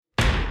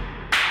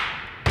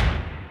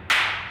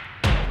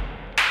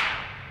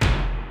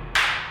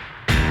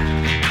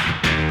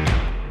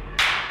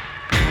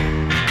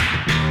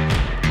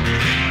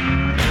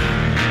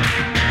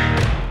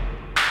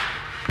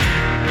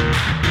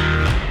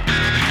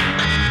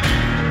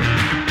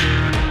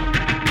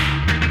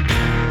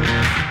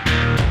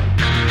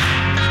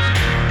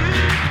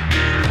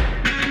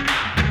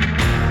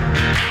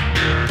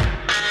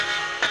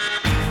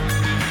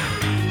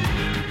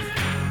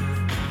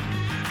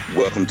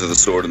to the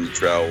Sword and The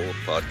Trowel, a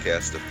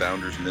podcast of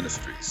Founders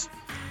Ministries.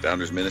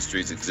 Founders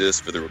Ministries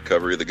exists for the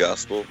recovery of the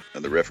gospel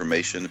and the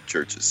reformation of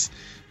churches.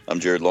 I'm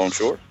Jared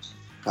Longshore.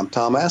 I'm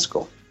Tom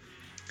Ascol.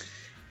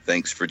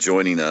 Thanks for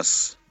joining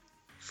us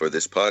for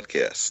this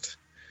podcast.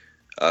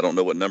 I don't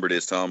know what number it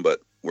is, Tom,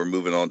 but we're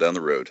moving on down the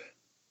road.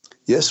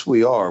 Yes,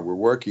 we are. We're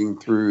working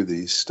through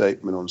the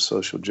statement on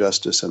social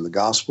justice and the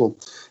gospel,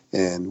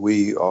 and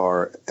we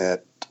are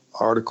at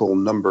article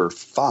number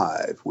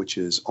 5, which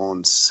is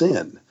on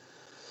sin.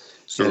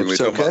 So we're going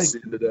to talk about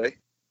sin today?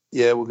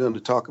 Yeah, we're going to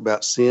talk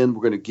about sin.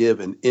 We're going to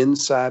give an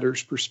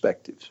insider's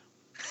perspective.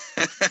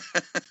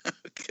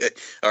 Okay.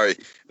 All right.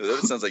 Well,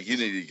 that sounds like you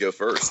need to go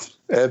first.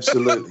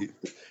 Absolutely.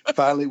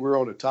 Finally, we're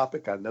on a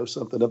topic I know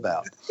something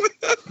about. We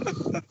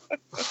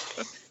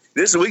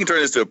can turn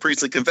this to a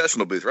priestly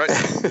confessional booth,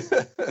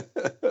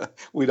 right?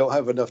 We don't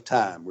have enough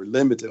time. We're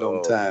limited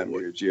on time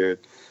here, Jared.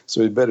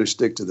 So we better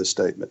stick to the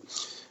statement.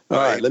 All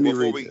right, let me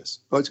read this.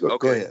 Let's go.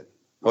 Okay. Go ahead.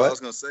 Well, I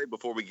was going to say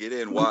before we get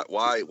in,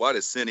 why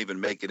does sin even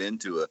make it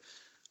into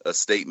a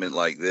statement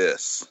like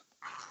this?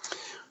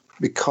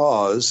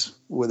 Because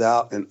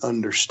without an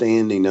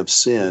understanding of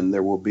sin,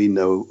 there will be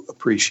no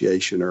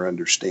appreciation or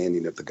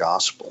understanding of the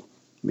gospel.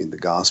 I mean, the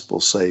gospel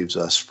saves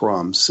us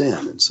from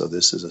sin. And so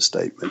this is a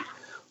statement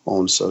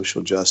on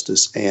social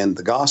justice and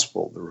the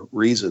gospel. The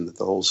reason that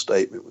the whole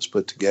statement was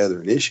put together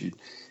and issued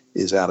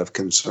is out of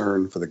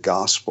concern for the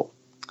gospel.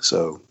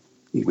 So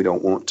we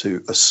don't want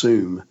to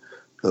assume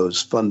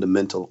those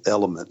fundamental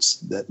elements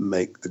that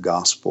make the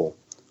gospel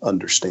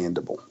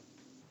understandable.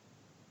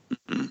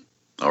 Mm-hmm.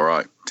 All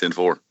right,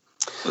 10-4.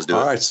 Let's do it.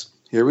 All right,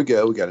 here we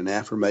go. We got an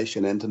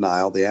affirmation and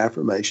denial. The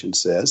affirmation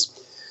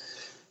says,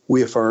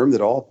 we affirm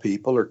that all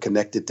people are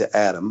connected to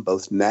Adam,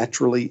 both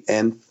naturally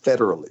and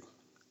federally.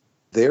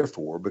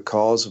 Therefore,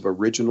 because of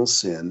original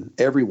sin,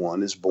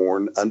 everyone is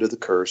born under the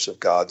curse of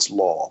God's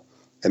law,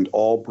 and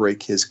all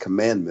break his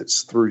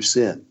commandments through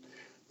sin.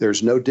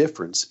 There's no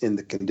difference in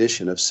the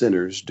condition of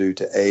sinners due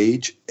to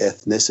age,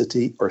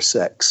 ethnicity, or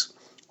sex.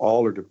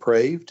 All are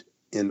depraved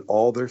in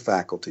all their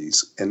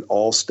faculties, and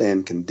all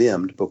stand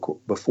condemned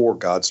before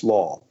God's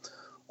law.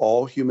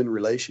 All human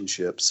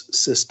relationships,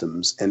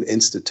 systems, and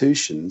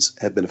institutions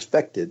have been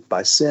affected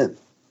by sin.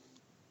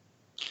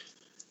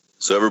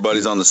 So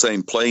everybody's on the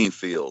same playing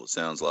field, it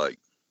sounds like.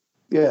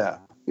 Yeah,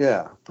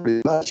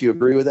 pretty much. You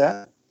agree with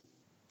that?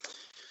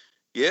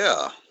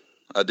 Yeah,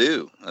 I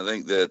do. I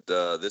think that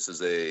this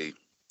is a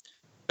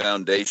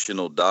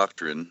foundational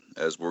doctrine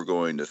as we're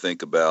going to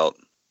think about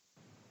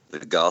the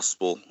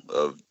gospel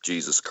of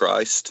Jesus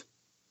Christ,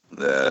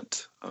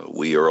 that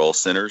we are all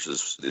sinners,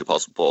 as the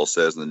Apostle Paul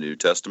says in the New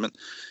Testament.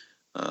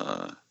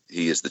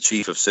 He is the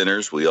chief of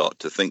sinners. We ought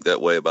to think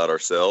that way about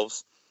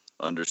ourselves,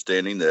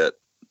 understanding that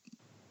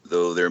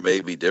though there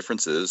may be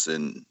differences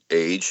in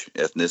age,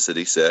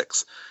 ethnicity,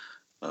 sex,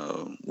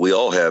 we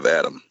all have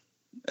Adam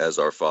as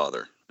our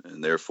father,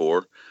 and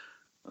therefore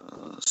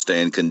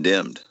stand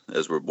condemned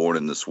as we're born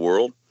in this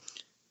world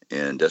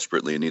and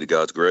desperately in need of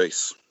God's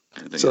grace.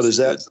 So does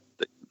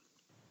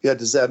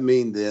that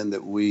mean then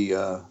that we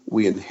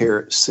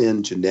inherit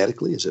sin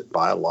genetically? Is it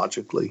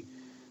biologically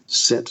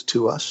sent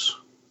to us?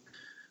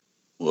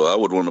 Well, I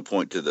would want to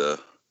point to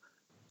the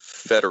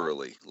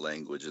federally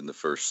language in the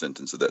first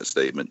sentence of that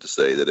statement to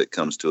say that it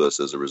comes to us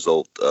as a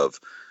result of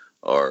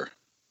our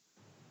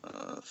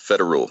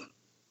federal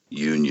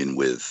union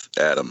with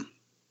Adam.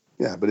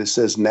 Yeah, but it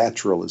says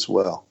natural as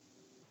well.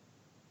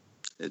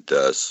 It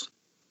does.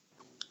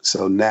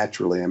 So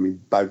naturally, I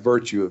mean, by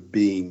virtue of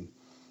being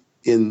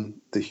in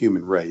the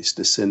human race,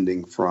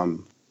 descending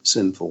from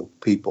sinful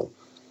people,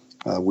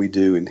 we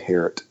do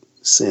inherit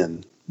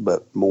sin.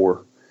 But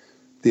more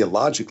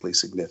theologically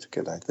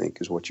significant, I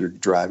think, is what you're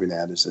driving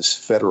at, is this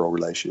federal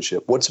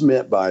relationship. What's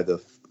meant by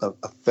a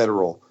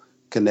federal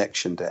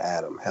connection to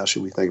Adam? How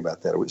should we think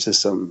about that? Is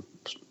this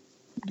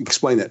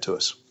explain that to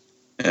us.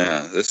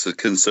 Yeah, this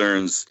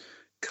concerns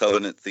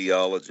covenant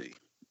theology,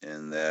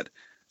 and that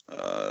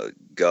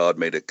God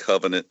made a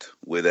covenant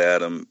with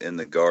Adam in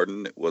the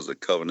garden. It was a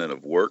covenant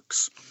of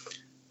works.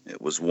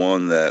 It was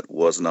one that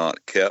was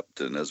not kept,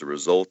 and as a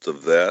result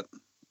of that,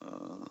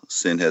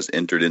 sin has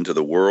entered into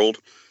the world.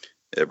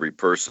 Every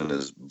person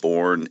is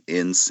born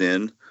in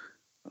sin,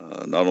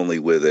 not only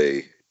with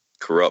a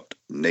corrupt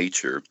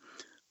nature,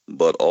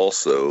 but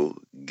also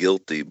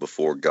guilty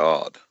before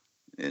God,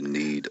 in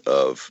need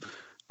of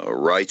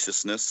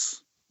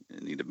righteousness,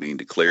 in need of being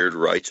declared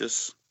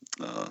righteous,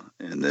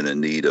 and then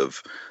in need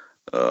of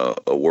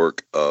a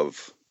work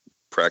of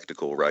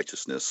practical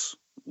righteousness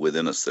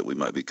within us, that we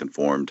might be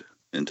conformed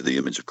into the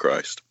image of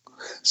Christ.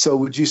 So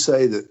would you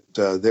say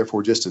that,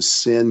 therefore, just as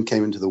sin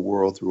came into the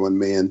world through one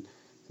man,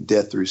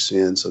 death through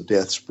sin, so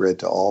death spread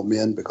to all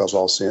men because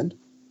all sinned?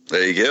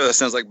 There you go. That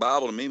sounds like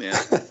Bible to me, man.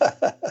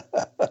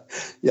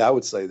 Yeah, I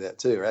would say that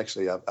too.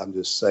 Actually, I'm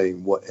just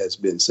saying what has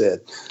been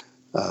said.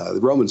 The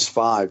Romans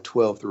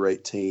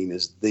 5:12-18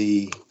 is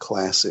the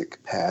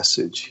classic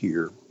passage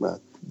here.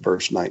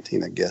 Verse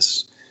 19, I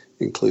guess,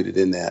 included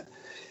in that.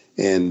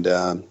 And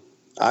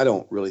I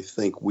don't really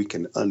think we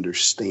can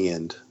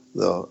understand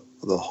the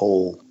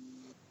whole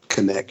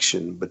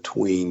connection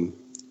between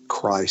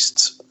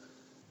Christ's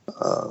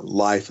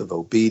life of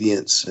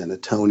obedience and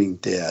atoning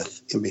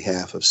death in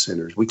behalf of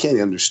sinners. We can't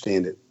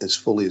understand it as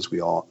fully as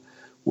we ought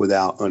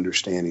without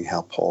understanding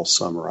how Paul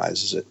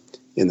summarizes it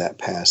in that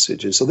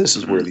passage. And so this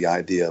is where the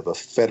idea of a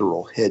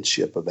federal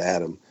headship of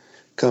Adam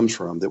comes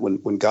from, that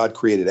when God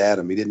created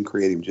Adam, he didn't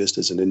create him just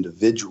as an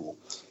individual.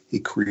 He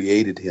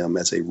created him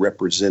as a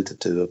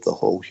representative of the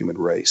whole human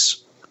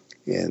race.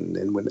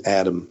 And when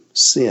Adam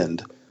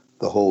sinned,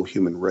 the whole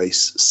human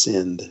race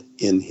sinned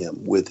in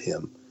him, with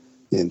him.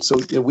 And so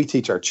we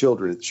teach our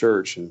children at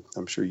church, and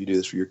I'm sure you do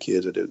this for your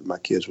kids. I did with my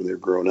kids when they were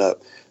growing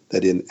up,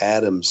 that in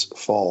Adam's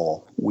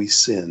fall, we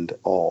sinned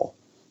all.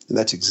 And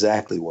that's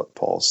exactly what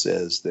Paul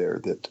says there,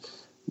 that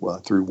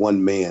through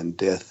one man,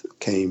 death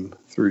came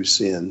through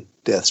sin.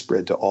 Death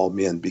spread to all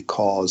men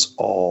because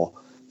all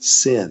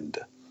sinned.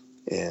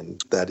 And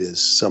that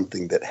is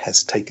something that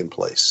has taken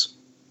place.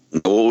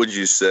 What would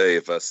you say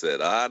if I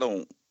said, I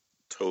don't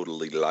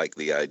totally like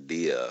the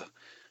idea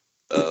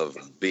of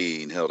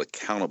being held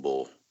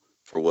accountable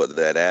for what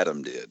that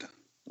Adam did?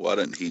 Why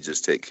didn't he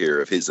just take care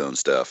of his own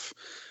stuff?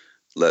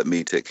 Let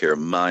me take care of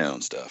my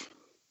own stuff.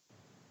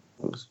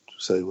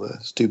 Say, well,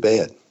 it's too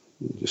bad.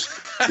 You just,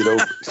 no,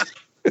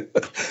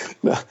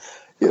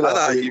 I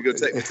thought you were going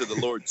to take me to the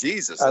Lord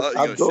Jesus. I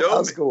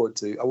was going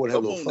to. I want to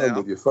have a little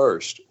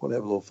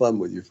fun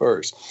with you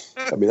first.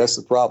 I mean, that's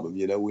the problem.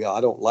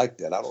 I don't like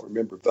that. I don't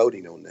remember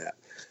voting on that.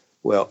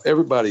 Well,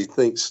 everybody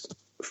thinks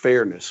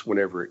fairness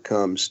whenever it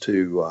comes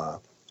to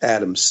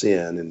Adam's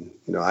sin. And,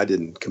 I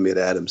didn't commit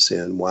Adam's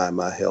sin. Why am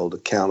I held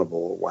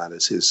accountable? Why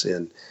does his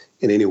sin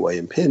in any way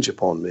impinge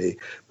upon me?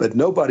 But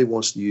nobody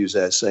wants to use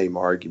that same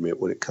argument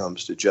when it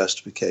comes to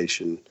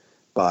justification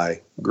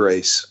by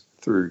grace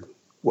through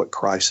what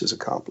Christ has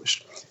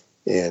accomplished.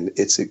 And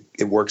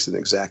it works in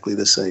exactly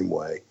the same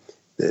way,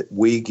 that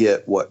we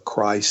get what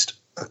Christ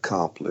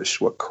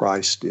accomplished, what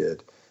Christ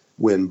did,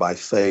 when by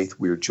faith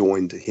we're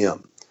joined to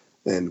him.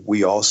 And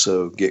we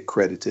also get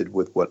credited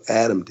with what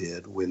Adam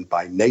did when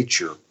by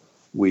nature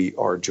we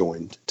are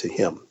joined to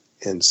him.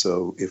 And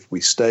so if we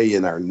stay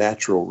in our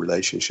natural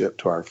relationship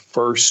to our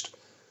first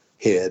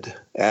head,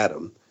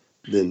 Adam,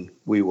 then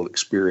we will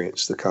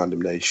experience the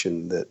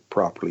condemnation that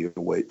properly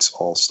awaits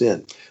all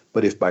sin.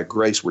 But if by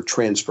grace we're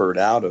transferred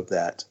out of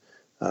that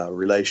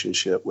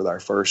relationship with our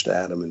first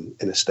Adam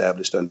and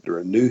established under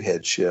a new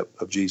headship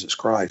of Jesus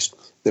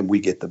Christ, then we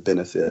get the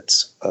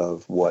benefits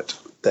of what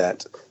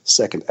that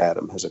second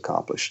Adam has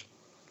accomplished.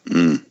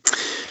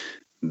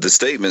 The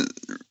statement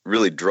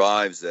really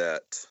drives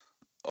at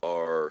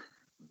our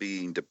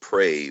being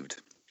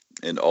depraved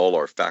in all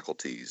our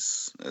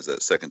faculties, as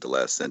that second to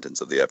last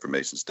sentence of the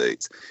affirmation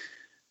states,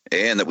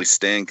 and that we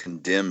stand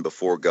condemned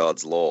before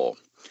God's law,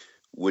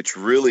 which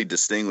really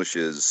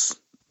distinguishes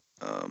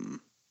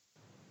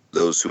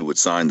those who would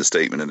sign the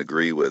statement and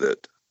agree with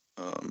it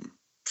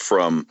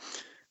from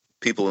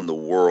people in the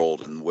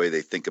world and the way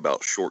they think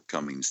about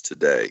shortcomings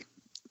today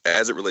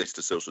as it relates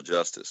to social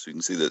justice. You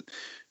can see that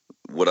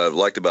what I've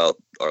liked about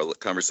our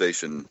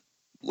conversation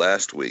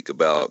last week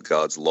about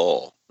God's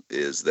law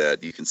is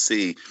that you can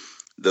see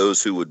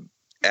those who would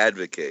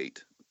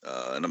advocate,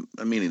 and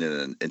I'm meaning in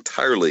an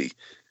entirely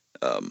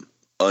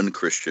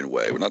unchristian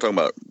way. We're not talking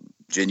about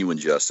genuine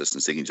justice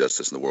and seeking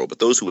justice in the world, but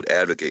those who would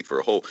advocate for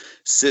a whole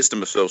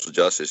system of social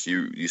justice,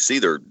 you see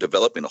they're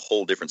developing a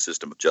whole different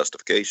system of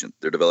justification.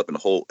 They're developing a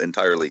whole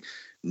entirely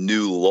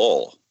new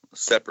law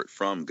separate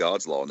from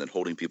God's law and then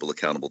holding people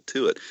accountable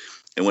to it.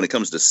 And when it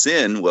comes to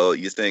sin, well,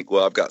 you think,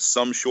 well, I've got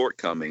some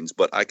shortcomings,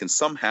 but I can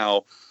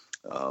somehow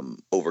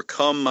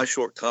overcome my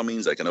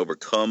shortcomings. I can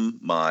overcome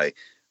my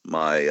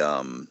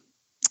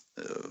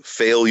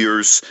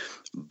failures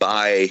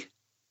by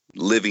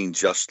living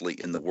justly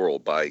in the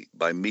world,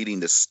 by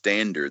meeting the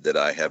standard that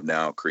I have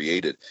now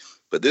created.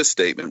 But this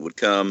statement would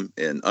come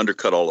and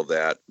undercut all of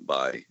that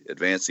by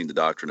advancing the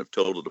doctrine of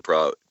total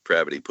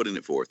depravity, putting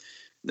it forth.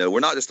 No,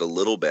 we're not just a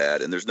little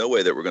bad, and there's no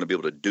way that we're going to be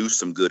able to do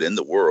some good in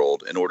the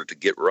world in order to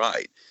get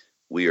right.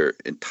 We are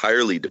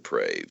entirely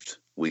depraved.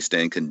 We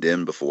stand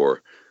condemned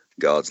before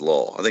God's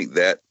law. I think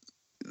that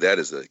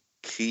is a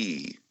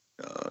key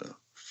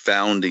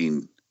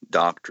founding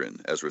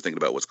doctrine as we're thinking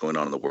about what's going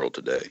on in the world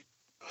today.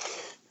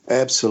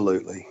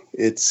 Absolutely.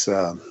 It's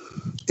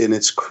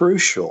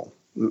crucial,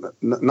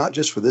 not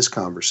just for this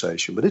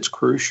conversation, but it's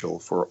crucial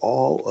for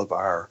all of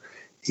our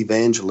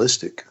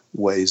evangelistic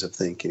ways of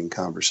thinking and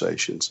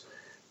conversations,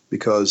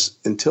 because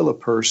until a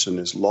person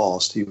is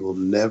lost, he will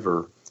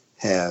never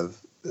have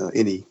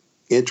any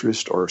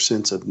interest or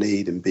sense of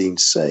need in being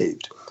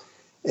saved.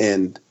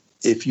 And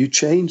if you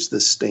change the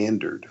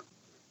standard,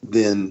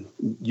 then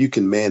you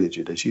can manage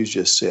it, as you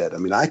just said. I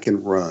mean, I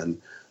can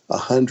run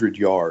 100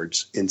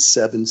 yards in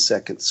 7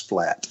 seconds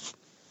flat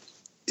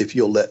if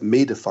you'll let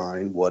me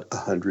define what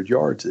 100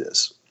 yards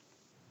is.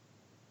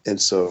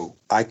 And so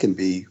I can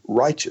be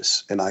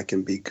righteous and I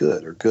can be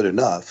good or good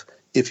enough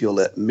if you'll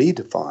let me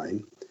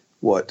define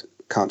what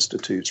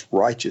constitutes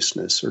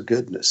righteousness or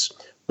goodness.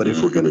 But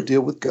if we're going to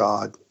deal with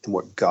God and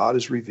what God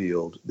has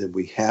revealed, then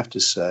we have to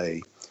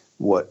say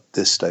what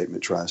this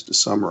statement tries to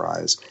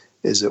summarize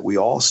is that we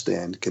all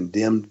stand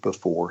condemned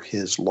before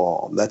his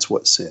law. And that's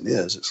what sin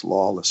is. It's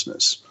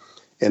lawlessness.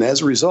 And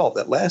as a result,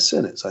 that last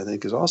sentence, I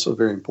think, is also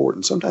very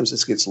important. Sometimes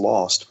this gets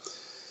lost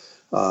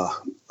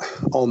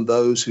on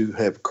those who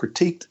have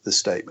critiqued the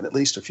statement. At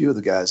least a few of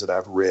the guys that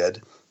I've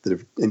read that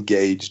have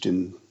engaged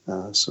in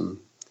some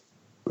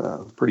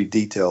pretty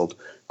detailed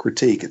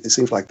critique. It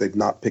seems like they've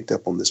not picked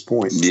up on this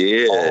point.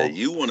 Yeah,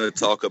 you want to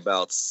talk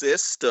about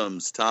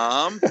systems,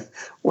 Tom.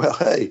 Well,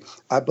 hey,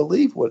 I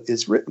believe what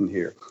is written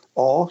here.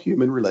 All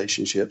human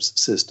relationships,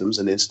 systems,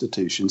 and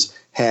institutions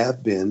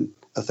have been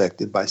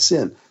affected by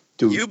sin.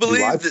 You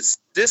believe that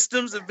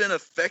systems have been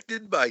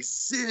affected by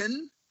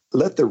sin?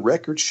 Let the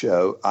record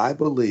show I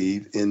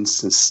believe in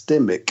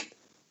systemic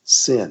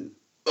sin.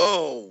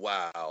 Oh,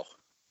 wow.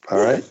 All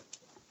right?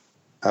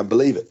 I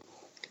believe it.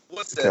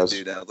 What's that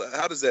do now?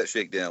 How does that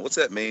shake down? What's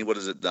that mean? What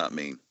does it not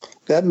mean?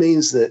 That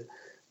means that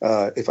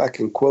if I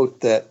can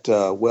quote that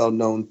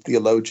well-known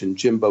theologian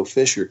Jimbo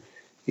Fisher,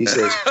 he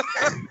says,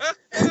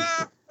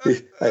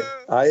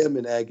 I am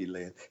in Aggie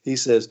land. He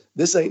says,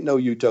 this ain't no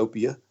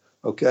utopia.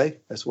 Okay?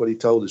 That's what he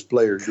told his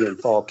players during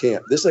fall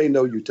camp. This ain't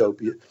no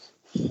utopia.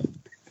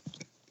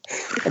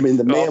 I mean,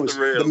 the man was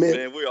the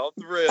man. We're off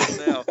the rails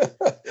now.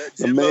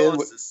 Jimbo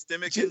on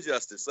systemic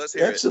injustice. Let's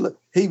hear it.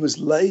 He was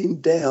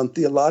laying down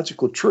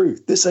theological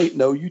truth. This ain't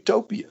no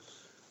utopia.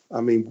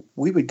 I mean,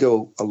 we would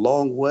go a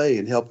long way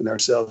in helping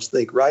ourselves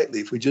think rightly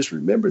if we just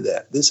remember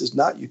that. This is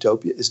not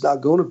utopia. It's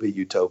not going to be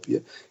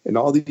utopia. And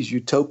all these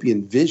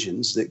utopian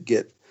visions that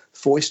get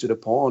foisted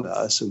upon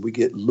us and we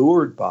get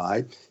lured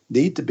by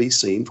need to be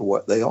seen for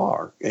what they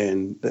are.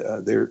 And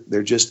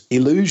they're just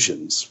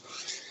illusions.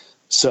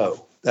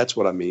 So that's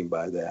what I mean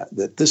by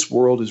that this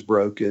world is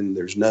broken.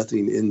 There's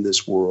nothing in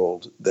this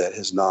world that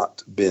has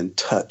not been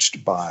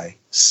touched by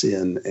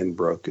sin and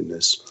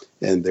brokenness.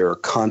 And there are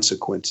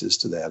consequences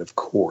to that, of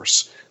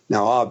course.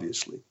 Now,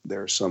 obviously,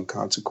 there are some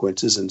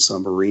consequences in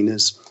some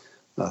arenas,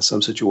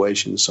 some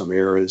situations, some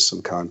eras,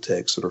 some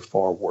contexts that are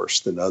far worse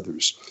than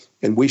others.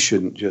 And we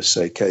shouldn't just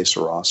say, que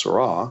sera,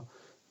 sera,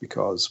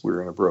 because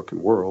we're in a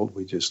broken world.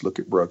 We just look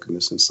at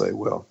brokenness and say,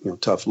 well,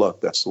 tough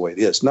luck. That's the way it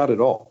is. Not at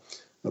all.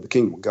 Now, the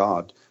kingdom of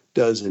God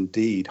does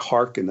indeed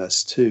hearken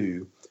us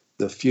to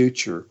the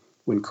future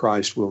when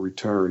Christ will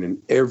return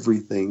and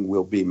everything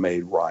will be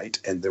made right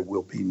and there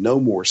will be no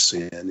more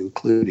sin,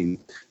 including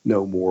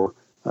no more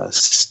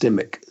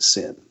systemic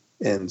sin.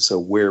 And so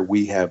where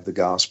we have the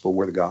gospel,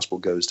 where the gospel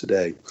goes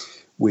today,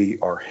 we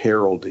are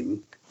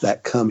heralding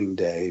that coming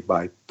day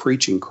by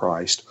preaching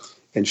Christ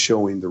and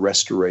showing the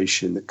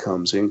restoration that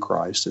comes in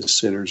Christ as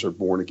sinners are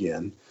born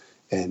again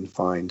and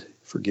find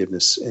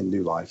forgiveness and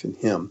new life in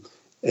him.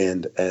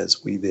 And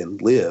as we then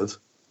live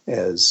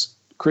as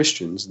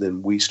Christians,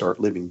 then we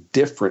start living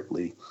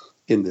differently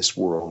in this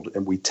world,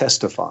 and we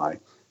testify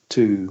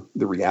to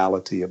the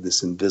reality of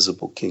this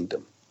invisible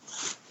kingdom.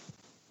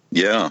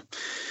 Yeah.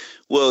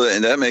 Well,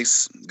 and that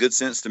makes good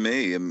sense to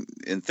me in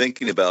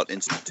thinking about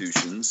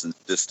institutions and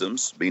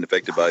systems being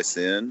affected by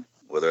sin,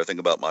 whether I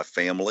think about my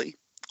family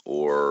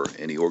or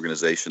any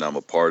organization I'm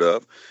a part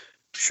of.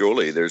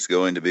 Surely there's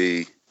going to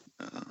be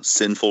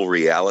sinful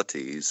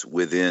realities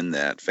within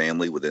that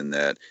family, within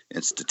that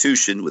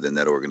institution, within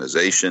that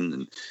organization,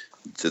 and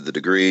to the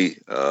degree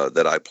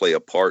that I play a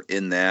part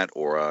in that,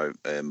 or I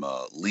am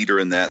a leader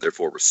in that,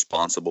 therefore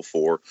responsible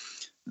for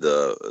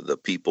the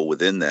people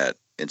within that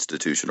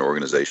institution or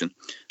organization,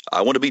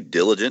 I want to be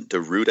diligent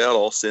to root out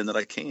all sin that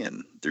I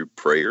can through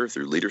prayer,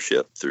 through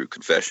leadership, through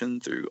confession,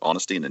 through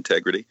honesty and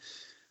integrity.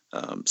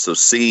 So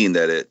seeing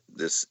that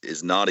this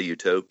is not a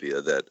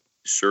utopia, that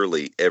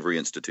surely every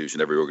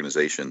institution, every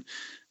organization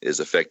is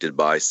affected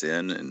by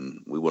sin,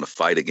 and we want to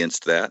fight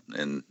against that.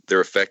 And they're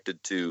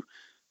affected to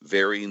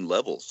varying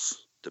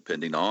levels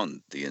depending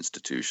on the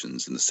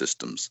institutions and the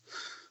systems.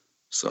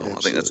 So absolutely.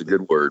 I think that's a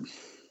good word.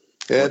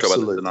 Absolutely. Talk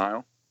about the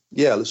denial?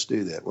 Yeah, let's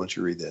do that. Why don't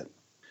you read that?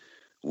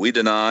 We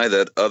deny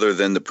that other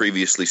than the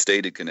previously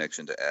stated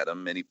connection to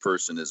Adam, any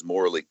person is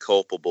morally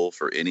culpable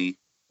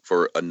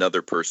for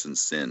another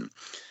person's sin.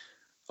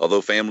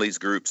 Although families,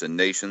 groups, and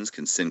nations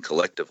can sin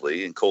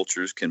collectively, and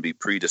cultures can be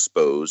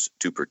predisposed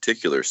to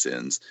particular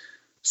sins,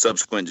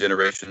 subsequent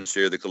generations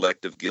share the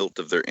collective guilt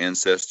of their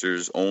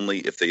ancestors only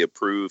if they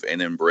approve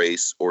and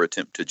embrace or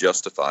attempt to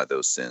justify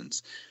those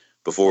sins.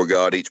 Before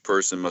God, each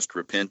person must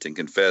repent and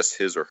confess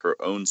his or her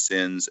own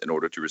sins in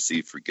order to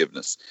receive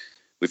forgiveness.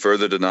 We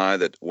further deny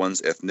that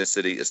one's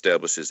ethnicity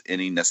establishes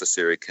any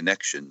necessary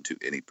connection to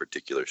any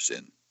particular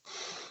sin.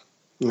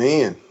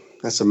 Man,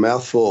 that's a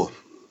mouthful.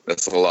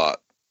 That's a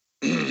lot.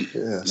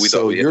 Yeah,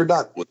 so you're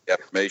not with the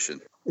affirmation.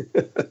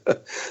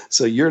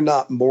 So you're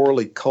not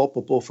morally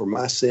culpable for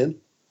my sin?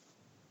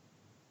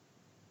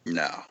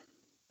 No.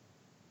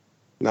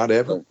 Not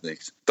ever?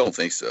 Don't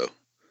think so.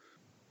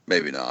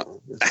 Maybe not.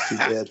 That's too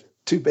bad.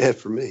 Too bad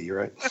for me,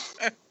 right?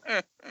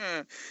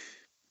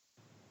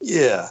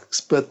 Yeah,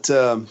 but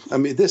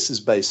this is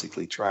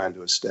basically trying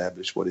to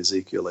establish what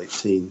Ezekiel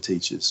 18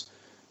 teaches,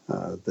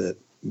 that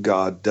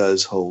God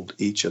does hold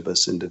each of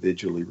us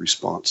individually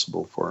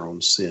responsible for our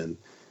own sin.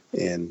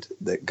 and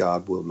that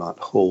God will not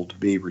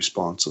hold me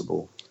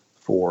responsible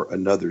for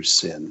another's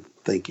sin,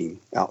 thinking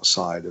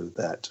outside of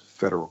that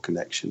federal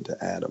connection to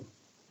Adam.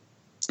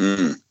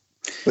 Mm.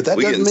 But that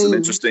We doesn't get some mean.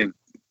 interesting.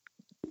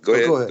 Go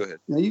ahead. Go ahead.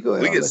 No, you go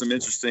ahead. We get some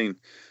interesting.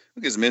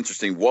 We get some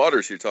interesting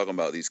waters here talking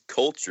about these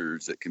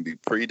cultures that can be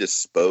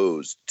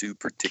predisposed to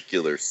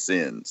particular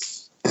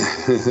sins.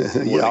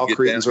 Yeah, all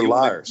Cretans are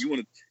liars. You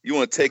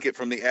want to take it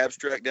from the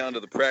abstract down to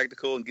the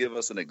practical and give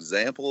us an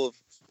example of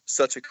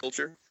such a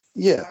culture?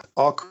 Yeah,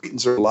 all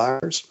Cretans are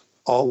liars.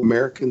 All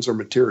Americans are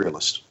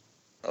materialists.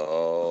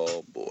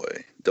 Oh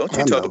boy! Don't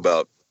you talk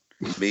about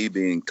me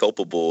being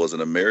culpable as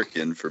an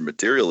American for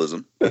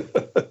materialism?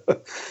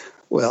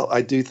 Well,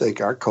 I do think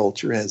our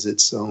culture has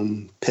its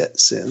own pet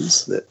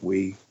sins that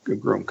we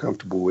have grown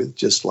comfortable with,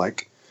 just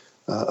like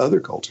other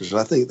cultures. And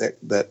I think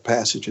that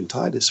passage in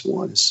Titus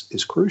 1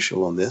 is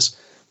crucial on this.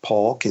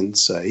 Paul can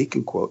say, he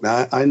can quote.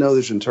 Now, I know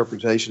there's an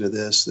interpretation of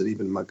this that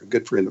even a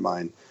good friend of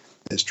mine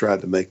has tried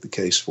to make the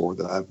case for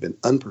that I've been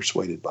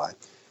unpersuaded by,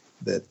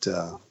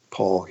 that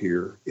Paul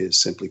here is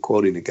simply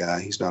quoting a guy.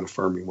 He's not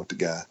affirming what the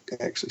guy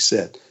actually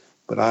said.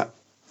 But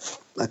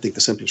I think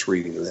the simplest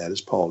reading of that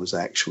is Paul is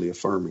actually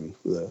affirming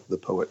the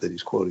poet that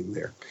he's quoting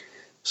there.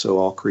 So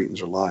all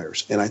Cretans are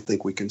liars. And I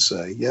think we can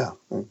say, yeah,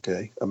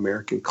 okay,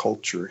 American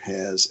culture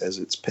has as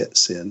its pet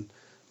sin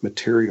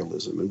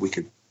materialism. And we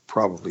could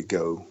probably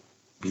go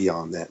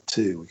beyond that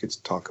too. We could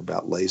talk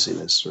about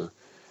laziness or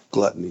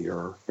gluttony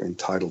or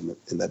entitlement.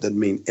 And that doesn't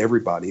mean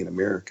everybody in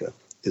America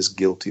is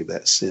guilty of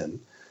that sin.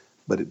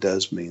 But it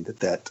does mean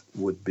that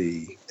would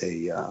be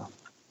a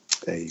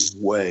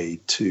way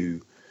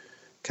to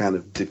kind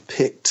of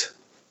depict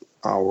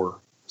our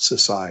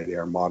society,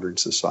 our modern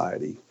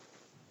society,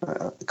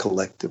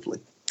 collectively.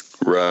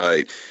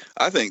 Right.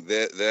 I think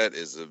that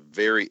is a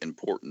very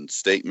important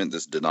statement,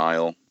 this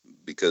denial,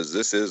 because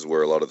this is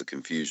where a lot of the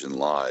confusion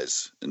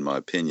lies, in my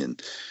opinion,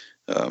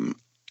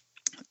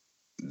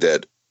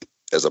 that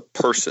as a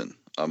person,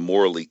 I'm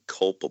morally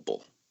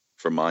culpable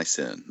for my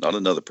sin, not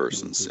another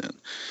person's sin.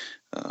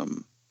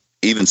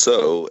 Even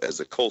so, as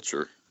a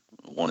culture,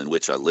 one in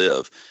which I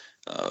live,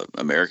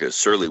 America,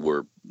 surely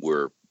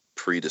we're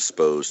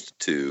predisposed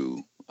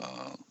to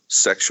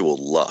sexual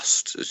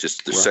lust. It's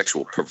just there's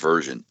sexual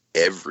perversion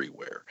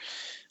everywhere.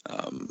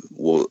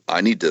 Well,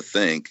 I need to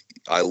think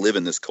I live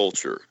in this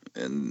culture,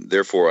 and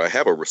therefore I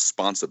have a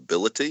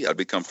responsibility. I'd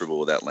be comfortable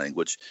with that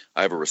language.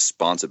 I have a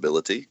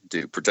responsibility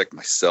to protect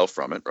myself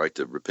from it, right?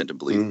 To repent and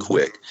believe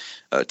quick,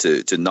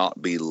 to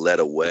not be led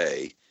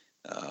away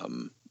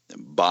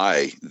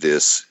by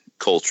this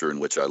culture in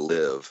which I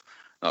live,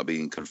 not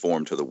being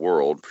conformed to the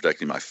world,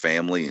 protecting my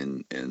family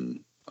and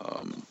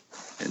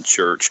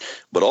church,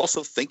 but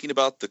also thinking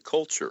about the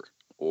culture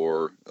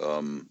or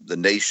the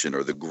nation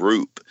or the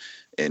group,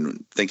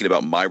 and thinking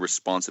about my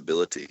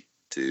responsibility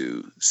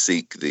to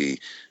seek the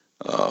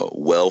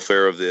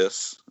welfare of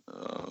this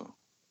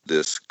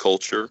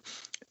culture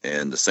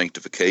and the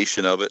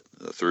sanctification of it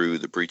through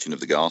the preaching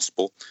of the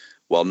gospel,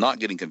 while not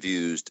getting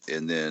confused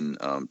and then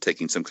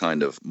taking some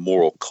kind of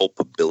moral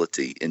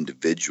culpability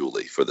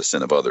individually for the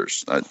sin of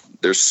others.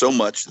 There's so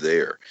much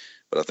there,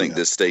 but I think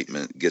this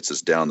statement gets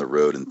us down the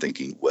road and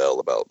thinking well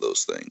about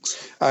those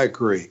things. I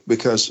agree,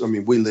 because,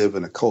 we live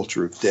in a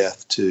culture of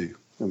death, too.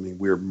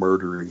 We're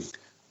murdering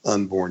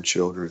unborn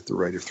children at the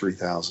rate of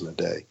 3,000 a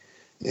day,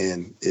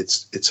 and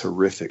it's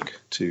horrific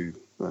to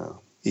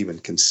even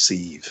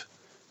conceive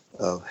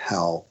of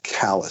how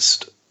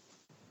calloused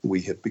we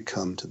have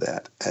become to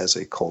that as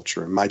a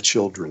culture. And my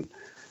children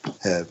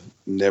have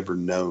never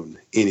known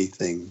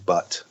anything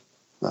but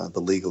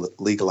the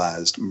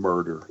legalized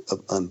murder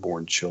of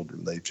unborn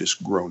children. They've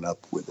just grown up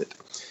with it.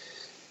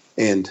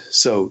 And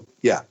so,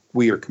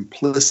 we are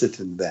complicit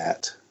in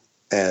that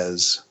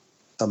as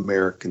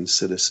American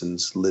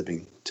citizens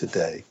living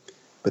today.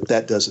 But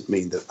that doesn't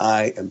mean that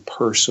I am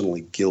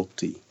personally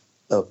guilty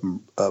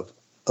of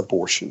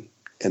abortion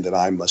and that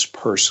I must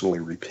personally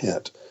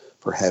repent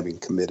for having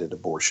committed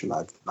abortion.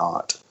 I've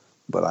not,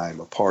 but I am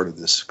a part of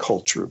this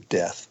culture of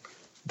death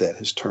that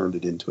has turned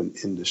it into an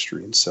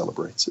industry and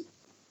celebrates it.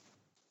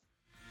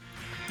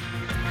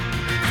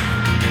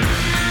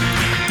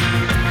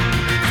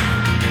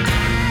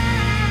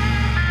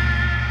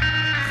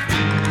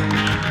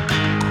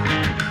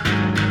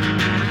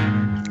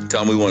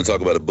 Tom, we want to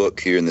talk about a book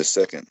here in this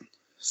second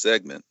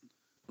segment.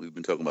 We've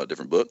been talking about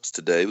different books.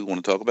 Today we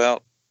want to talk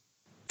about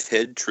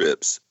Tedd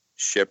Tripp's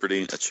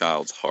Shepherding a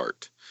Child's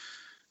Heart.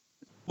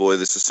 Boy,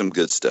 this is some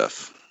good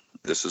stuff.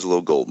 This is a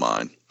little gold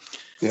mine.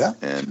 Yeah.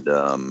 And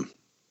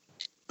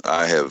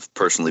I have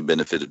personally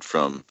benefited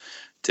from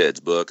Tedd's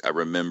book. I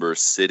remember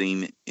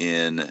sitting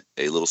in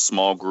a little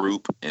small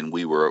group, and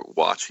we were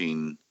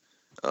watching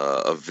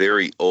a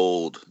very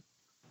old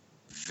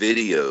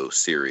video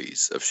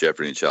series of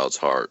Shepherding a Child's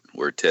Heart,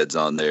 where Tedd's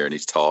on there and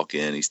he's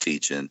talking, he's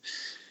teaching,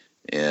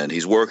 and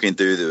he's working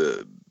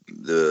through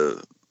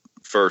the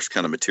first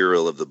kind of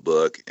material of the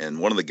book, and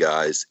one of the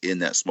guys in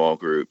that small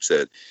group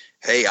said,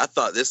 "Hey, I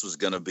thought this was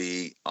going to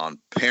be on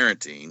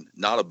parenting,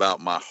 not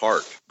about my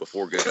heart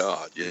before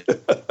God."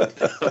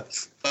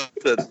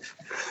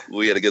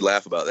 We had a good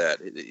laugh about that.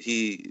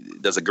 He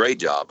does a great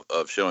job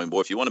of showing,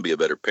 boy, if you want to be a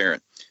better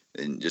parent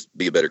and just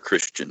be a better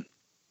Christian,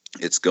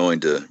 it's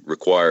going to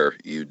require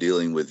you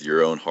dealing with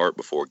your own heart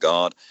before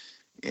God,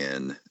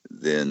 and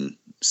then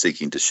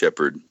seeking to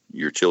shepherd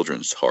your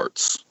children's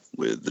hearts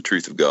with the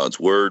truth of God's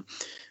word,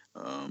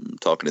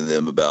 talking to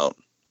them about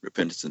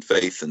repentance and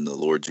faith in the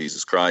Lord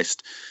Jesus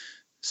Christ.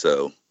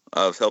 So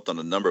I've helped on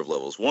a number of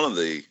levels. One of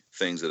the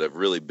things that I've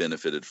really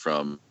benefited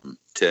from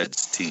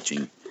Tedd's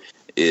teaching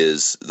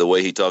is the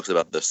way he talks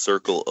about the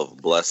circle of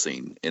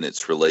blessing in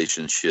its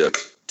relationship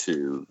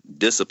to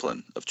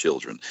discipline of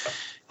children.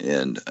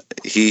 And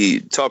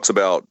he talks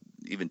about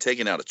even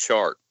taking out a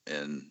chart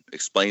and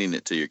explaining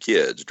it to your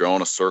kids,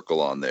 drawing a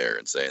circle on there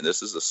and saying,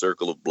 this is the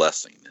circle of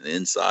blessing. And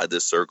inside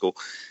this circle,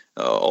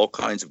 all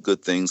kinds of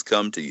good things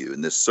come to you.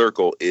 And this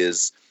circle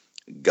is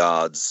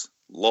God's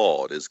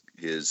law. It is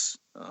his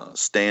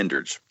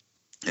standards.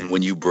 And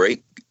when you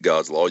break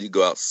God's law, you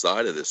go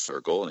outside of this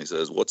circle. And he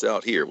says, what's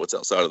out here? What's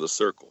outside of the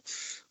circle?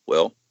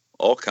 Well,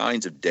 all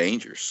kinds of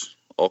dangers,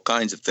 all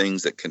kinds of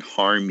things that can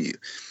harm you.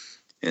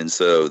 And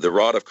so the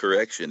rod of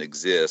correction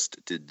exists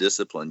to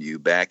discipline you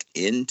back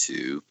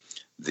into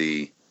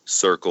the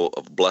circle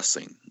of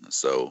blessing.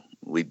 So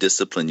we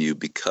discipline you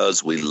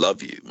because we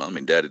love you. Mom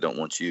and Daddy don't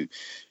want you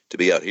to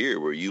be out here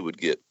where you would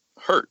get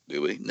hurt,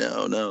 do we?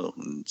 No.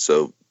 And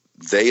so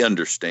they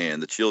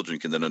understand, the children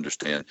can then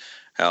understand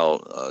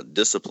how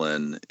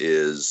discipline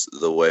is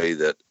the way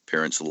that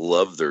parents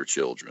love their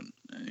children.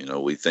 You know,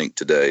 we think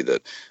today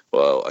that,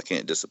 well, I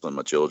can't discipline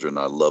my children,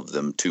 I love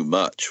them too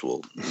much.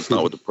 Well, that's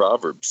not what the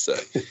Proverbs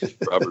say.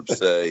 Proverbs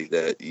say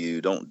that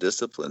you don't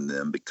discipline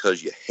them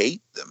because you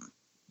hate them.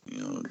 You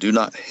know, do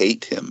not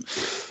hate him.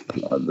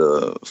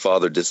 The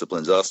Father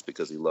disciplines us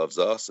because he loves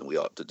us, and we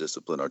ought to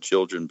discipline our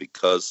children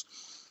because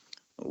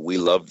we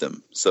love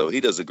them. So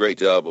he does a great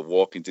job of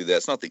walking through that.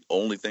 It's not the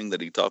only thing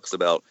that he talks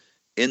about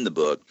in the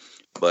book,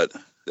 but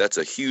that's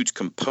a huge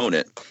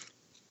component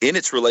in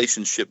its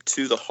relationship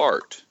to the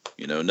heart.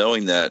 You know,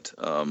 knowing that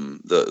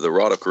the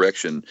rod of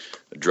correction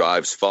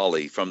drives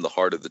folly from the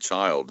heart of the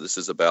child. This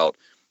is about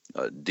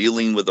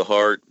dealing with the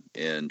heart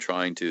and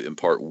trying to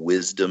impart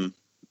wisdom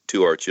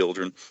to our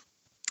children.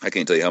 I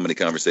can't tell you how many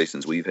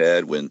conversations we've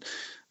had when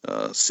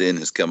sin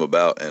has come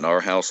about in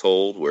our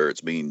household where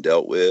it's being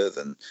dealt with,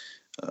 and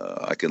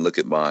I can look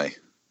at my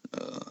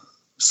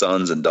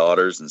sons and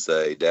daughters and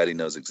say, Daddy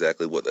knows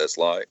exactly what that's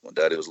like. When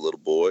Daddy was a little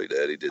boy,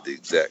 Daddy did the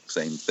exact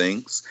same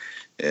things.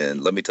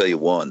 And let me tell you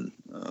one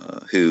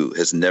who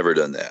has never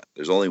done that.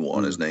 There's only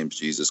one. His name's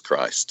Jesus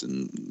Christ.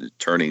 And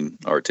turning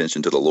our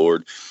attention to the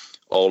Lord,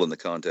 all in the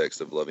context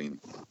of loving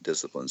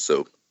discipline.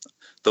 So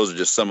those are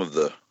just some of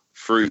the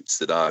fruits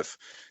that I've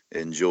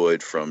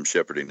enjoyed from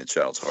shepherding a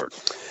child's heart.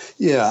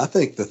 Yeah, I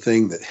think the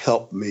thing that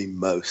helped me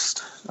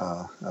most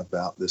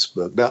about this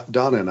book,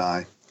 Donna and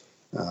I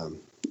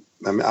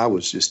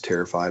was just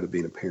terrified of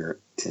being a parent.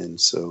 And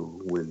so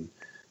when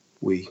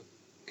we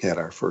had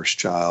our first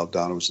child,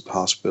 Donna was at the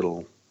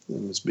hospital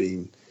and was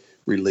being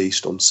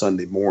released on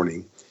Sunday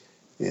morning.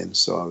 And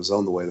so I was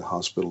on the way to the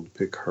hospital to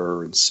pick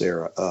her and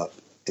Sarah up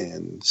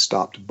and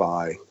stopped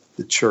by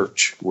the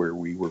church where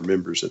we were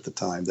members at the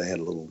time. They had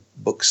a little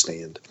book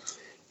stand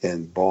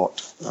and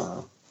bought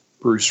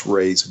Bruce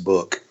Ray's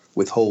book,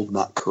 Withhold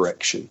Not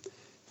Correction.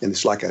 And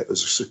it's like it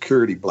was a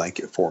security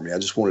blanket for me. I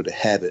just wanted to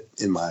have it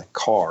in my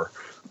car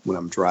when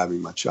I'm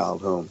driving my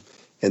child home.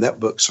 And that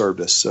book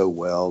served us so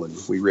well. And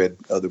we read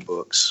other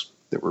books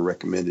that were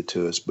recommended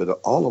to us. But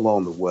all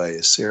along the way,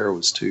 as Sarah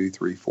was 2,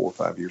 3, 4,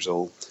 5 years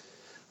old,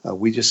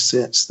 we just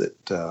sensed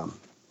that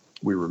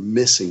we were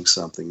missing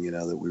something, you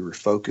know, that we were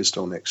focused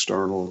on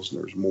externals and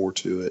there was more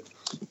to it.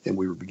 And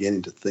we were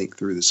beginning to think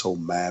through this whole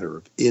matter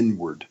of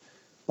inward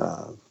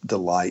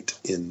delight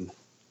in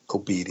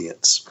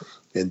obedience.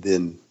 And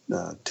then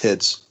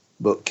Tedd's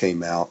book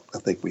came out. I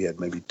think we had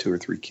maybe 2 or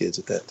 3 kids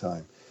at that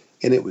time.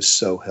 And it was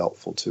so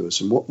helpful to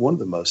us. And one of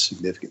the most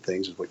significant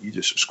things of what you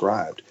just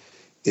described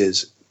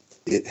is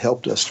it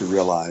helped us to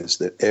realize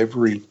that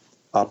every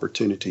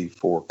opportunity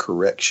for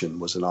correction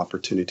was an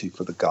opportunity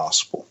for the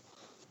gospel.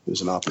 It was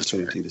an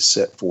opportunity to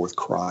set forth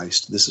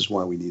Christ. This is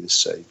why we need a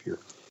Savior.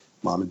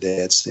 Mom and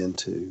Dad sin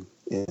too.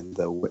 And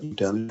though what you've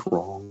done is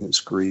wrong, it's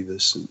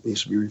grievous, and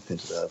needs to be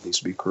repented of, needs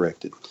to be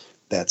corrected.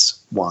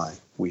 That's why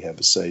we have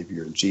a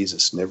Savior. And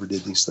Jesus never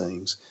did these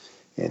things.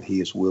 And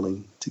he is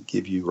willing to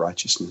give you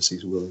righteousness.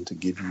 He's willing to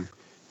give you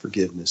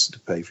forgiveness to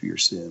pay for your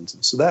sins.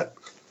 And so that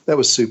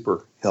was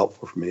super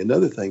helpful for me.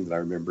 Another thing that I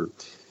remember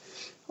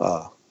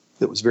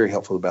that was very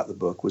helpful about the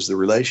book was the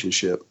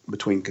relationship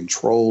between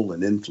control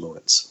and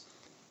influence.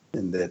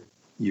 And that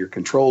your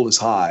control is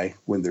high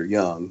when they're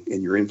young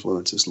and your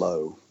influence is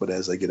low. But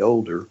as they get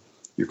older,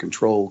 your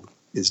control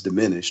is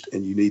diminished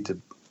and you need to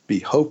be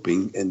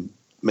hoping and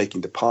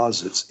making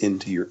deposits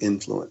into your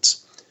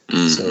influence.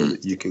 So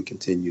that you can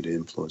continue to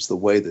influence. The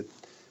way that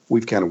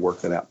we've kind of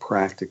worked that out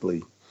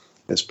practically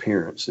as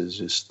parents is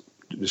just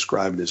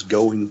described as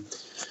going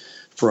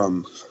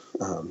from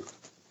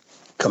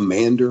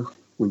commander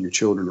when your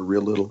children are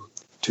real little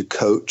to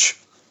coach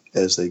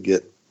as they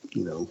get,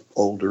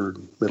 older,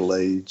 middle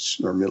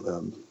age or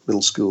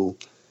middle school,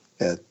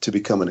 to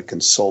becoming a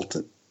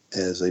consultant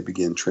as they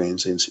begin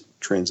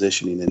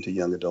transitioning into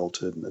young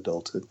adulthood and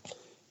adulthood.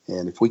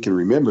 And if we can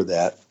remember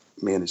that,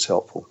 man, it's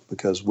helpful,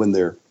 because when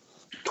they're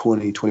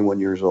 20, 21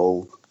 years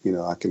old,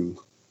 I can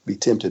be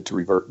tempted to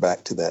revert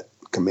back to that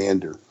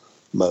commander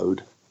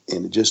mode.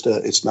 And it just,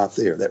 it's not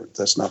there.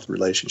 That's not the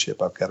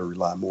relationship. I've got to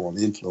rely more on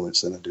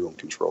influence than I do on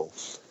control.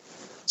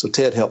 So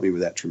Ted helped me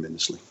with that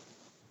tremendously.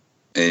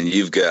 And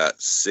you've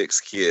got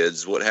 6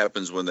 kids. What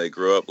happens when they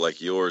grow up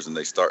like yours and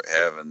they start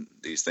having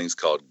these things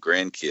called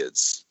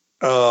grandkids?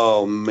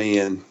 Oh,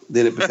 man.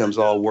 Then it becomes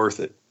all worth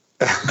it.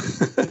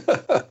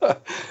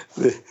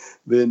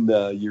 Then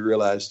you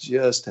realize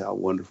just how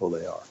wonderful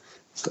they are.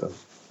 So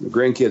the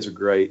grandkids are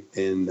great,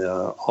 and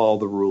all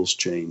the rules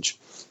change.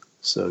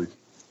 So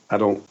I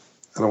don't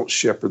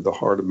shepherd the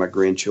heart of my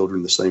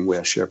grandchildren the same way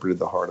I shepherded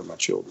the heart of my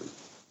children.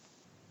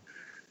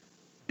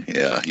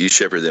 Yeah, you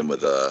shepherd them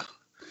with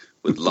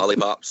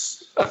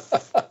lollipops,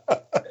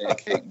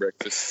 pancake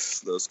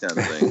breakfasts, those kind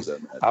of things.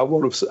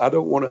 I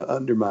don't want to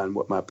undermine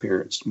what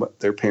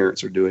their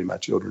parents are doing, my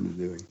children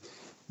are doing,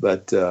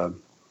 but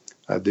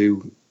I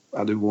do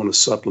want to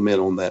supplement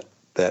on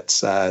that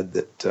side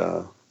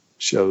that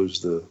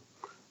shows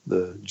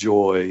the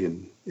joy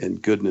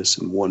and goodness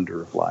and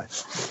wonder of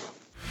life.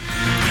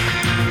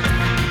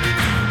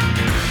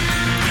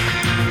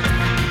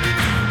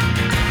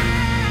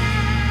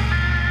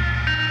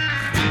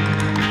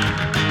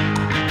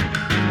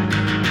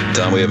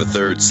 Tom, we have a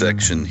third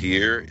section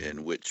here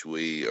in which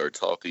we are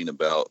talking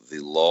about the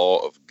law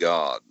of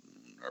God.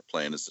 Our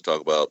plan is to talk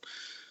about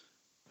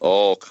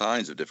all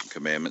kinds of different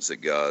commandments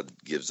that God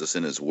gives us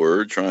in his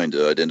word, trying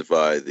to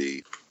identify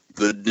the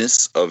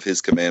goodness of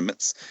his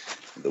commandments,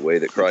 the way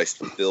that Christ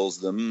fulfills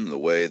them, the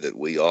way that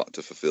we ought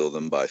to fulfill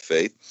them by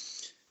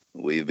faith.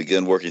 We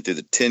begin working through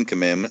the 10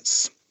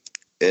 commandments,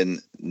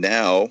 and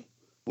now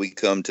we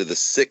come to the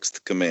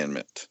 6th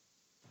commandment.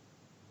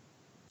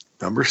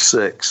 Number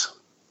 6.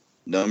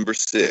 Number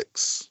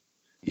 6.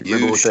 You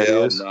remember what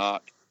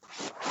that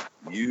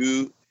is?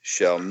 You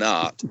shall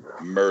not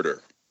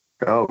murder.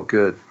 Oh,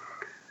 good.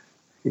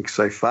 You can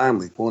say,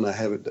 finally, one I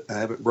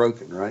haven't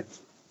broken, right?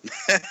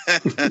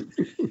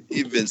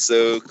 You've been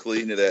so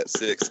clean to that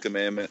 6th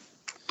commandment.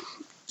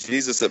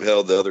 Jesus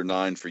upheld the other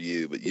 9 for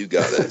you, but you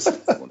got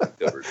that one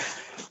covered.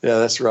 Yeah,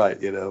 that's right.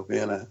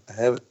 Man, I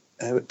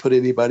haven't put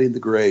anybody in the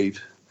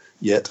grave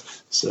yet,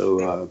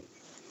 so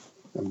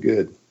I'm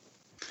good.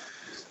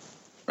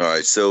 All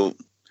right, so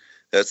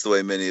that's the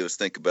way many of us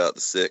think about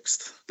the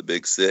 6th, the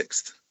big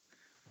 6th.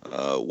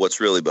 What's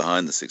really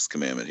behind the 6th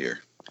commandment here?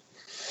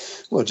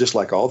 Well, just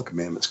like all the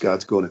commandments,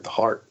 God's going at the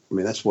heart. I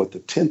mean, that's what the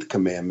 10th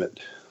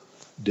commandment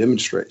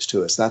demonstrates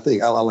to us.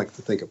 And I like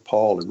to think of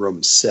Paul in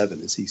Romans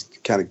 7 as he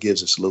kind of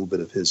gives us a little bit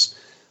of his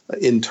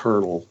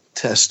internal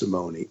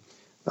testimony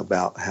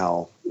about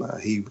how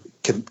he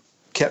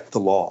kept the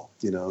law,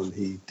 and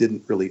he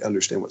didn't really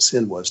understand what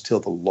sin was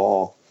till the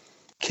law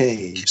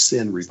came,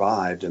 sin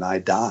revived, and I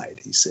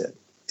died, he said.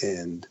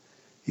 And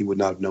he would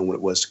not have known what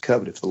it was to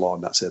covet if the law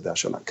had not said, thou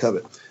shalt not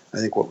covet. I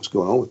think what was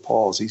going on with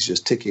Paul is he's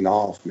just ticking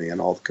off, man,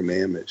 all the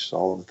commandments,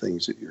 all the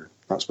things that you're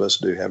not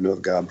supposed to do. Have no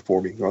other God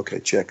before me. Okay,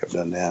 check, I've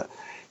done that.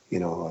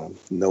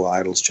 No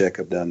idols, check,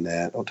 I've done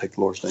that. Don't take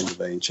the Lord's name in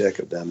vain, check,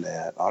 I've done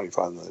that. Honor your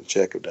father and mother,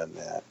 check, I've done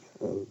that.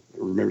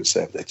 Remember the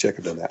Sabbath day, check,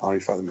 I've done that. Honor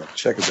your father and mother,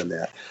 check, I've done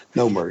that.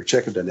 No murder,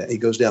 check, I've done that. He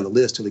goes down the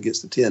list till he gets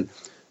to 10.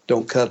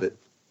 Don't covet.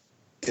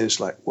 And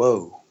it's like,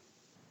 whoa.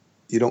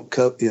 You don't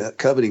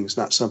coveting is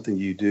not something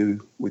you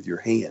do with your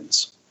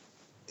hands.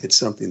 It's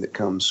something that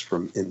comes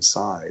from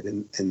inside,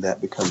 and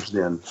that becomes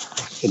then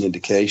an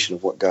indication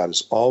of what God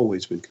has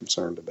always been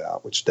concerned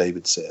about, which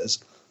David says,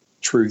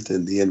 truth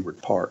in the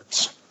inward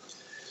parts.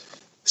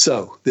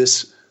 So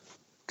this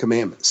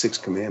commandment, 6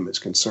 commandments,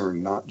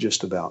 concern not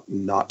just about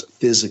not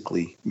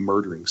physically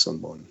murdering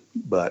someone,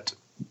 but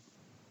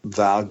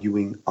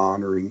valuing,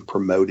 honoring,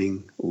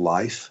 promoting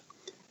life,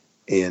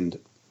 and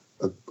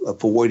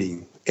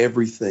avoiding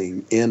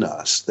everything in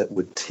us that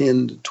would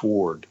tend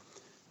toward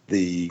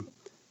the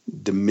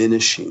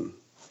diminishing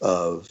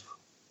of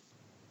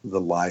the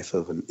life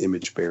of an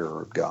image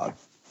bearer of God.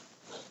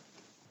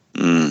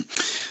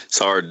 It's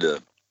hard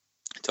to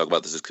talk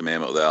about this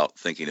commandment without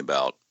thinking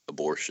about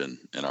abortion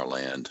in our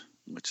land,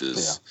 which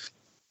is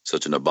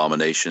such an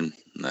abomination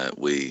that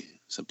we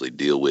simply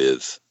deal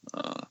with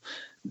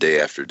day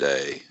after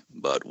day.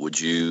 But would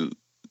you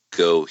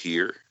go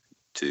here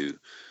to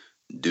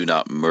do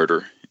not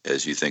murder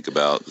as you think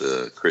about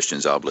the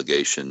Christian's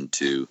obligation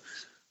to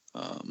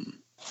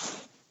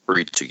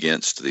preach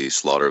against the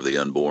slaughter of the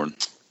unborn?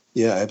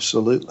 Yeah,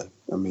 absolutely.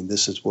 I mean,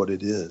 this is what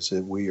it is.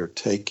 And we are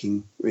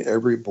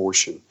every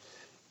abortion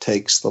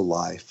takes the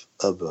life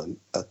of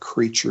a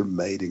creature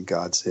made in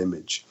God's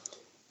image.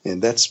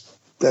 And that's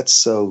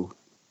so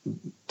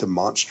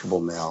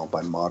demonstrable now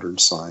by modern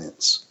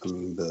science. I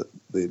mean,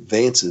 the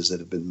advances that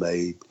have been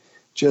made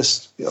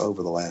just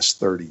over the last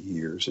 30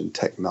 years in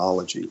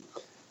technology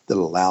that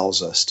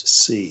allows us to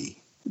see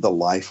the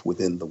life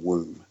within the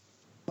womb.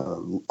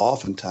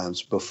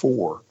 Oftentimes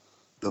before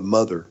the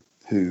mother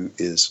who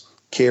is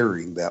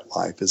carrying that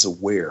life is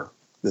aware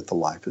that the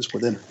life is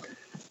within her.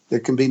 There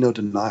can be no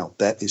denial.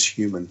 That is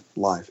human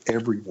life.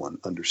 Everyone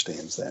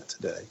understands that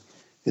today.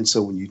 And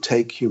so when you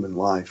take human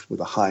life with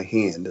a high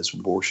hand, as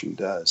abortion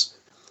does,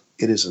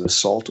 it is an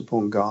assault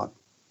upon God,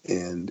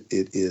 and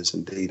it is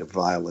indeed a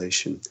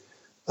violation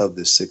of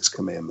the sixth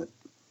commandment.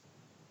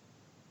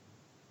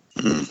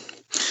 The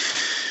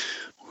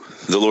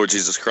Lord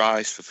Jesus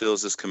Christ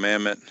fulfills this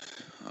commandment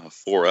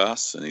for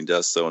us, and he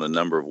does so in a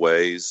number of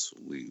ways.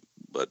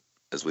 But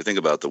as we think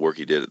about the work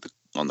he did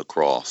on the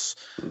cross,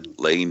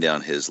 laying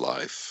down his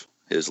life,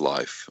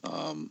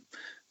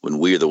 when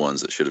we are the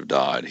ones that should have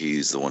died,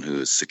 he's the one who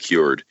has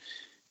secured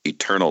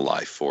eternal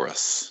life for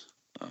us,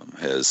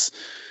 has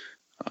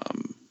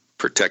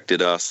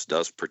protected us,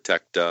 does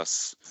protect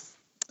us,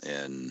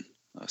 and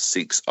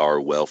seeks our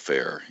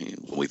welfare.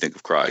 When we think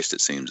of Christ,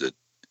 it seems that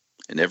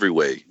in every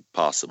way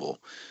possible,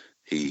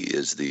 he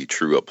is the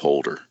true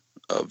upholder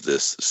of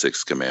this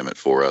sixth commandment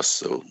for us.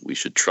 So we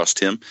should trust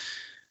him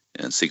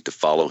and seek to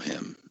follow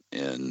him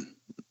in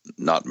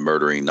not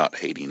murdering, not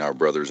hating our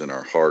brothers in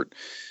our heart.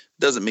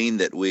 Doesn't mean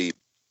that we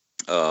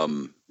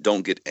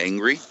don't get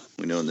angry.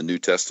 We know in the New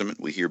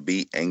Testament we hear,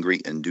 be angry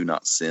and do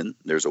not sin.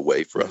 There's a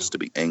way for us to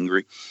be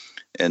angry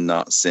and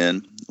not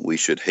sin. We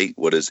should hate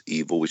what is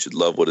evil. We should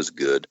love what is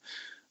good.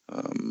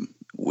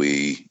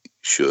 We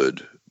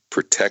should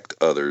protect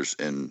others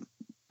and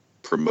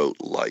promote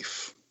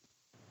life.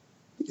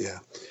 Yeah,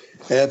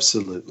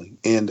 absolutely.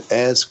 And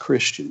as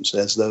Christians,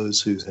 as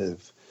those who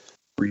have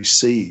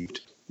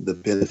received the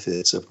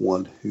benefits of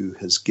one who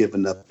has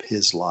given up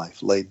his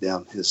life, laid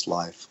down his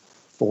life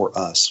for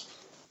us,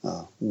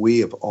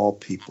 we of all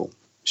people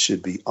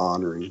should be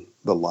honoring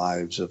the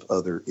lives of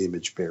other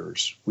image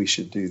bearers. We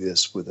should do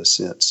this with a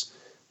sense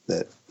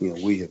that,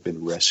 we have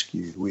been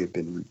rescued, we have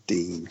been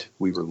redeemed,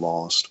 we were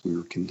lost, we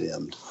were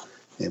condemned,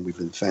 and we've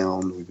been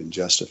found, we've been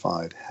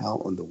justified.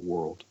 How in the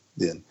world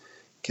then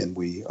can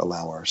we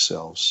allow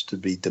ourselves to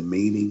be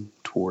demeaning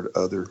toward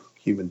other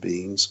human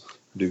beings, or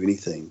do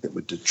anything that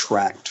would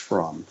detract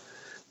from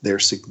their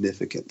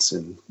significance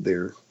and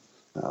their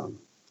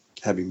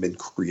having been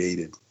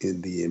created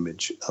in the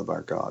image of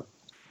our God?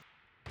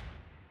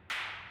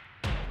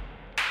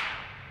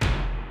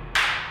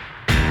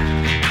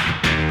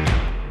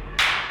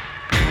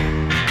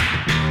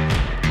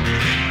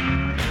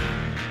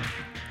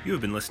 You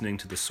have been listening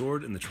to the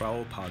Sword and The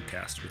Trowel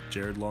podcast with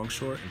Jared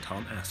Longshore and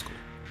Tom Ascol.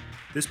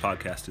 This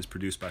podcast is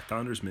produced by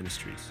Founders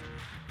Ministries.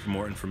 For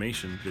more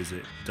information,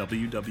 visit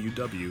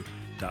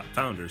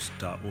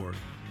www.founders.org.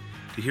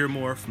 To hear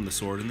more from the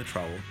Sword and the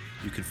Trowel,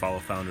 you can follow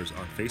Founders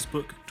on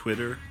Facebook,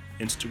 Twitter,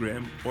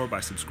 Instagram, or by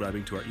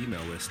subscribing to our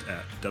email list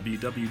at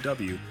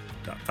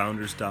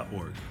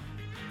www.founders.org.